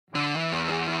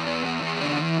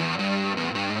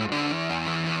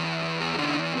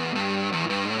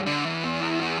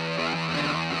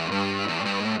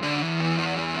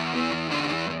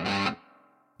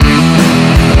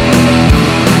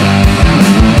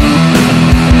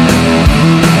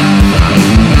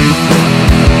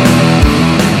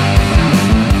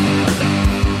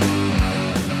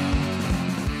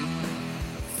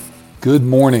Good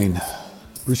morning.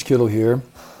 Bruce Kittle here.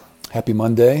 Happy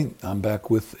Monday. I'm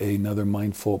back with another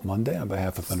Mindful Monday on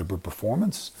behalf of Thunderbird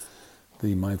Performance,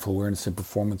 the Mindful Awareness and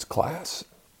Performance class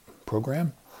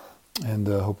program. And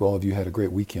hope all of you had a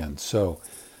great weekend. So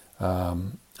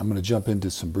I'm going to jump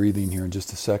into some breathing here in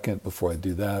just a second. Before I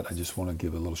do that, I just want to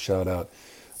give a little shout out.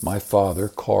 My father,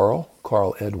 Carl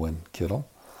Edwin Kittle,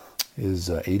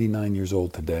 is 89 years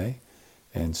old today.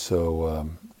 And so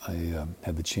I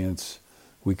had the chance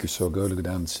a week or so ago to go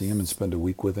down and see him and spend a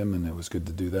week with him, and it was good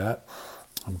to do that.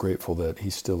 I'm grateful that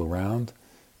he's still around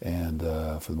and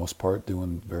for the most part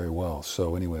doing very well.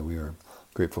 So anyway, we are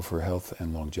grateful for health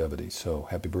and longevity. So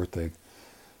happy birthday,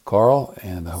 Carl,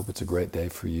 and I hope it's a great day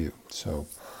for you. So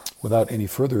without any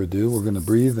further ado, we're going to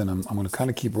breathe, and I'm going to kind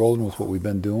of keep rolling with what we've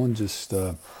been doing. Just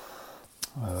I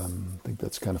think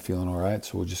that's kind of feeling all right,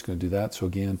 so we're just going to do that. So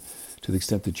again, to the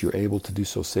extent that you're able to do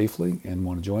so safely and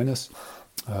want to join us,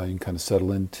 you can kind of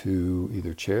settle into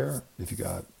either chair. If you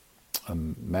got a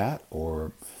mat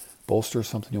or bolster or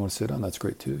something you want to sit on, that's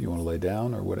great too. You want to lay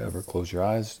down or whatever, close your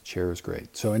eyes. Chair is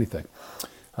great. So anything.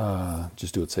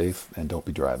 Just do it safe and don't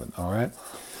be driving. All right.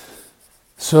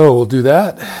 So we'll do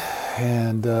that,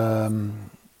 and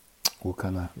we'll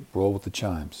kind of roll with the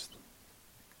chimes.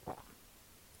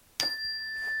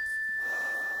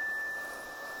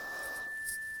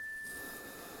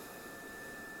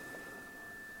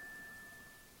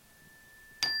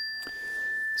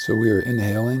 So we are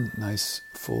inhaling nice,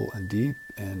 full, and deep,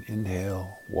 and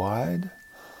inhale wide,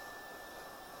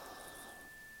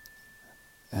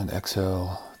 and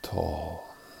exhale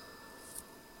tall.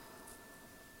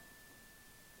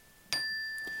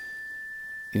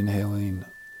 Inhaling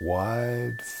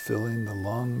wide, filling the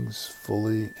lungs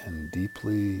fully and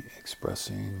deeply,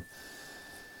 expressing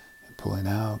and pulling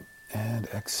out, and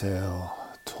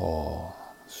exhale tall,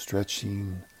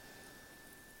 stretching,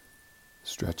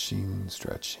 stretching,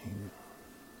 stretching.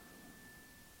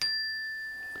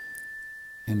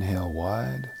 Inhale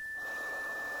wide,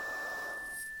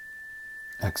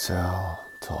 exhale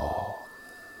tall.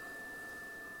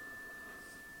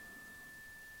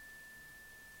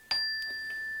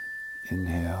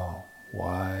 Inhale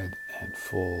wide and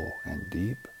full and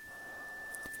deep.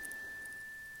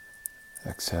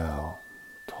 Exhale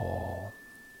tall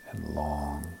and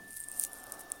long.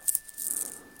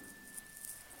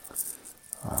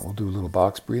 All right, we'll do a little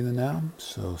box breathing now,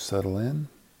 so settle in.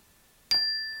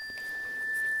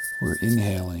 We're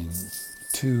inhaling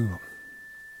 2,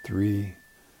 3,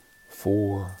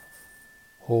 4,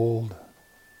 hold,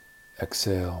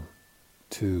 exhale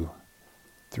 2,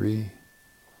 3,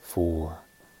 4,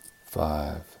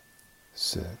 5,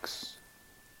 6.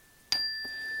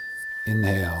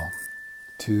 Inhale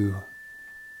 2,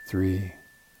 3,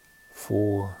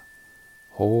 4,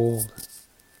 hold,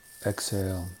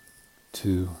 exhale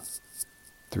 2,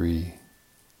 3,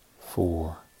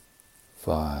 4,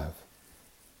 5,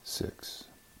 6.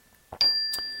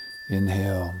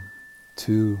 Inhale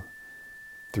 2,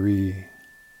 3,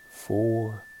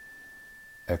 4.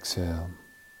 Exhale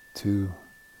 2,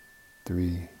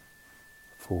 3,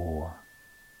 4,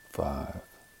 5,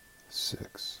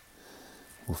 6.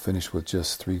 We'll finish with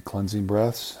just 3 cleansing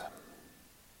breaths.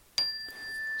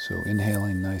 So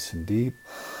inhaling nice and deep,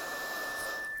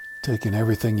 taking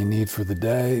everything you need for the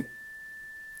day,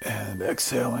 and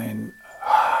exhaling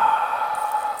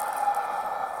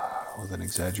with an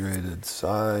exaggerated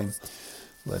sigh,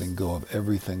 letting go of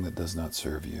everything that does not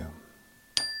serve you.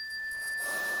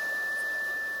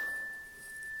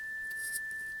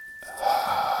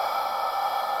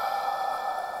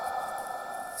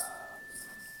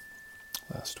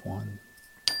 Last one.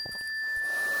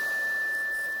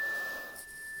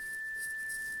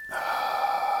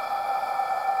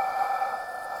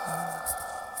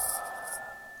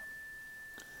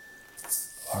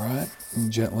 All right,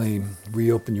 and gently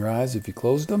reopen your eyes if you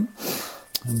closed them,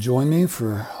 and join me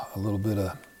for a little bit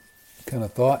of kind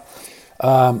of thought.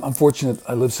 I'm fortunate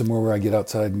I live somewhere where I get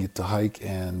outside and get to hike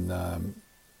and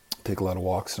take a lot of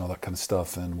walks and all that kind of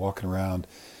stuff, and walking around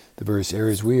the various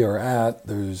areas we are at,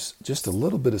 there's just a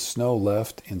little bit of snow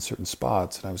left in certain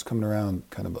spots, and I was coming around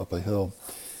kind of up a hill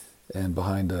and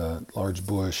behind a large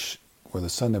bush where the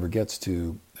sun never gets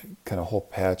to, kind of a whole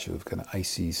patch of kind of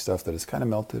icy stuff that is kind of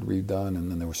melted, redone, and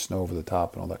then there was snow over the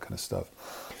top and all that kind of stuff.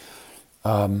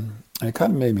 And it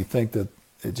kind of made me think that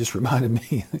it just reminded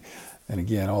me, and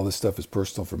again, all this stuff is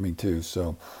personal for me too.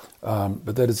 So,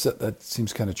 but that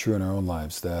seems kind of true in our own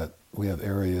lives, that we have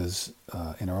areas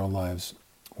in our own lives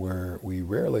where we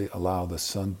rarely allow the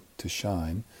sun to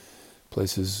shine,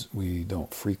 places we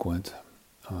don't frequent,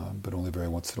 but only very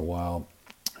once in a while,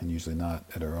 and usually not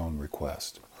at our own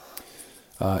request.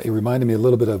 It reminded me a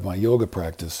little bit of my yoga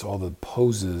practice, all the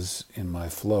poses in my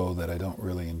flow that I don't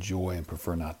really enjoy and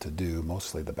prefer not to do,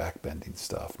 mostly the back bending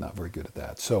stuff, not very good at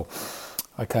that. So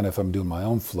I kind of, if I'm doing my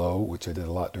own flow, which I did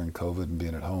a lot during COVID and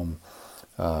being at home,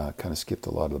 kind of skipped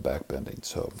a lot of the back bending,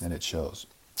 and it shows.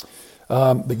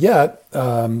 But yet,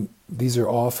 these are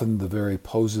often the very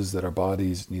poses that our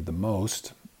bodies need the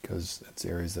most, because it's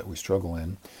areas that we struggle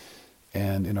in.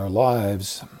 And in our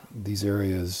lives, these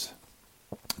areas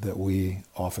that we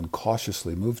often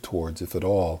cautiously move towards, if at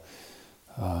all,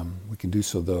 we can do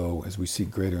so, though, as we seek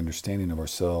greater understanding of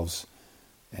ourselves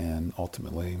and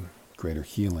ultimately greater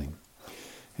healing.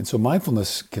 And so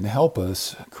mindfulness can help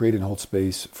us create and hold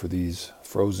space for these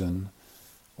frozen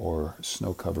or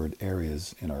snow-covered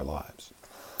areas in our lives.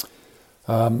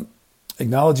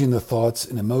 Acknowledging the thoughts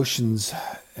and emotions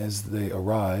as they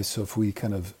arise. So if we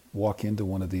kind of walk into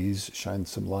one of these, shine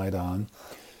some light on,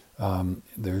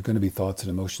 there are going to be thoughts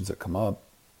and emotions that come up,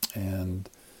 and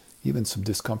even some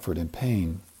discomfort and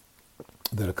pain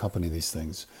that accompany these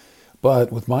things.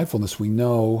 But with mindfulness, we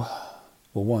know,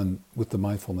 well, one, with the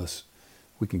mindfulness,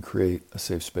 we can create a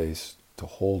safe space to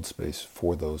hold space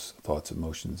for those thoughts,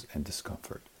 emotions, and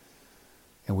discomfort.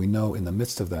 And we know in the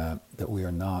midst of that we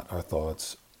are not our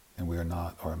thoughts and we are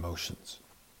not our emotions.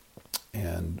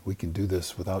 And we can do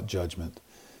this without judgment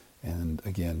and,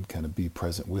 again, kind of be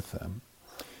present with them.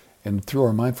 And through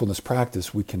our mindfulness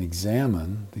practice, we can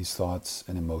examine these thoughts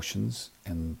and emotions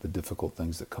and the difficult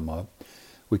things that come up.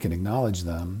 We can acknowledge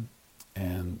them,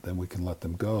 and then we can let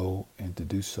them go, and to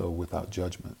do so without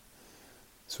judgment.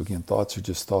 So again, thoughts are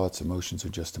just thoughts, emotions are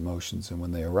just emotions, and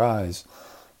when they arise,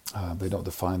 they don't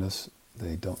define us,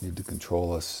 they don't need to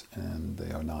control us, and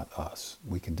they are not us.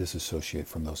 We can disassociate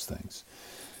from those things.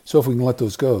 So if we can let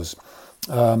those go,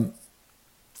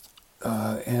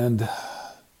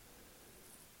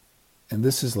 and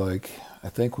this is like, I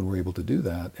think when we're able to do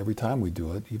that, every time we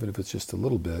do it, even if it's just a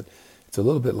little bit, it's a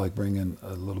little bit like bringing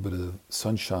a little bit of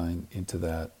sunshine into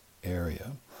that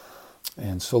area.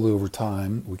 And slowly over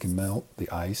time, we can melt the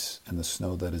ice and the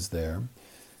snow that is there,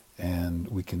 and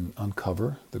we can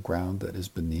uncover the ground that is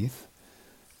beneath,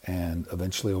 and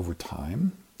eventually over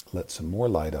time, let some more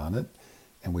light on it,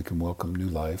 and we can welcome new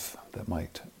life that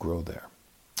might grow there.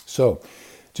 So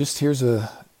just here's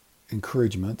a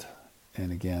encouragement,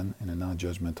 and again, in a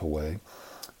non-judgmental way,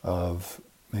 of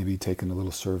maybe taking a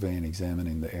little survey and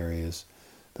examining the areas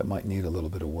that might need a little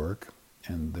bit of work.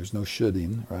 And there's no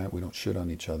shoulding, right? We don't should on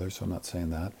each other, so I'm not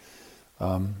saying that.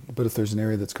 But if there's an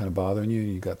area that's kind of bothering you,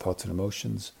 you've got thoughts and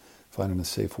emotions, finding a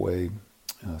safe way,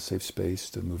 safe space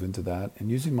to move into that,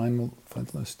 and using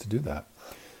mindfulness to do that.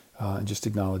 And just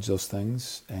acknowledge those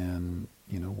things and,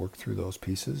 work through those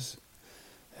pieces.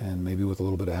 And maybe with a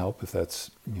little bit of help if that's,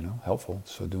 helpful.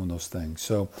 So doing those things.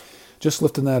 So just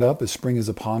lifting that up as spring is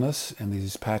upon us and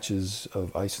these patches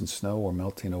of ice and snow are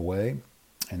melting away.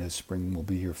 And as spring will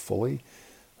be here fully,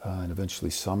 and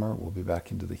eventually summer, we'll be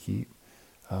back into the heat.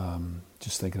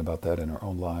 Just thinking about that in our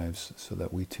own lives so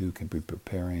that we too can be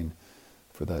preparing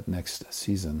for that next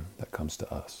season that comes to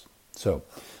us. So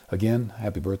again,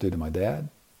 happy birthday to my dad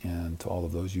and to all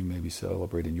of those you may be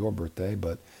celebrating your birthday.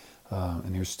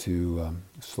 And here's to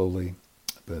slowly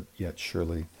but yet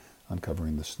surely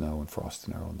uncovering the snow and frost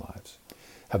in our own lives.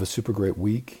 Have a super great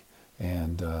week.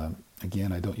 And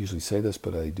again, I don't usually say this,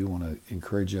 but I do want to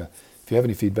encourage you. If you have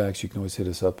any feedbacks, you can always hit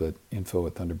us up at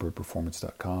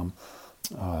info@thunderbirdperformance.com.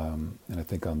 And I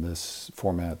think on this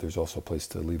format, there's also a place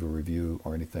to leave a review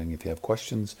or anything. If you have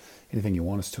questions, anything you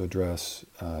want us to address,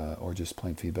 or just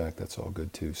plain feedback, that's all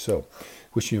good too. So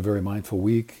wishing you a very mindful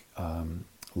week,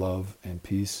 love and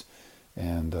peace.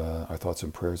 And our thoughts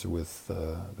and prayers are with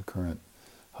the current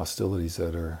hostilities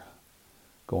that are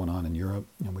going on in Europe,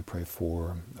 and we pray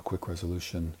for a quick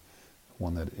resolution,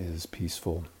 one that is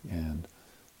peaceful and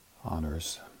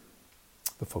honors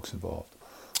the folks involved.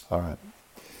 All right.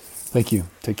 Thank you.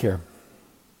 Take care.